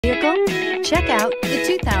vehicle? Check out the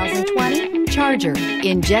 2020 Charger.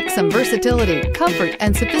 Inject some versatility, comfort,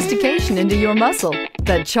 and sophistication into your muscle.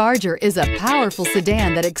 The Charger is a powerful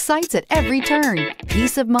sedan that excites at every turn.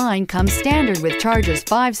 Peace of mind comes standard with Charger's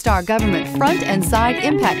 5-star government front and side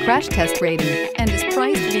impact crash test rating and is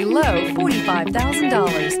priced below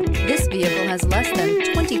 $45,000. This vehicle has less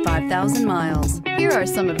than 25,000 miles. Here are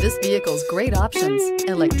some of this vehicle's great options: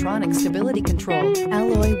 electronic stability control,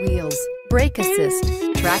 alloy wheels, brake assist,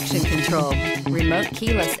 traction control, remote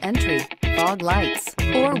keyless entry, fog lights,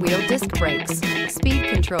 4-wheel disc brakes, speed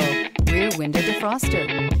control, rear window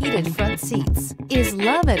defroster, heated front seats. Is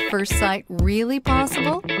love at first sight really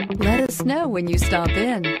possible? Let us know when you stop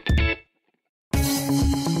in.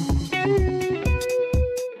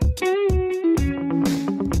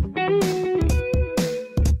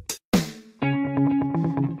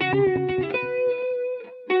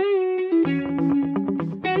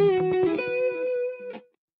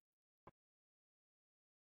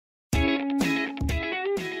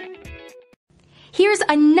 Here's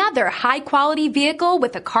another high-quality vehicle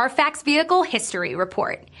with a Carfax Vehicle History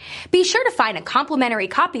Report. Be sure to find a complimentary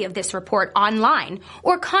copy of this report online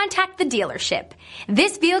or contact the dealership.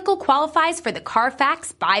 This vehicle qualifies for the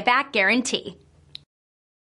Carfax Buyback Guarantee.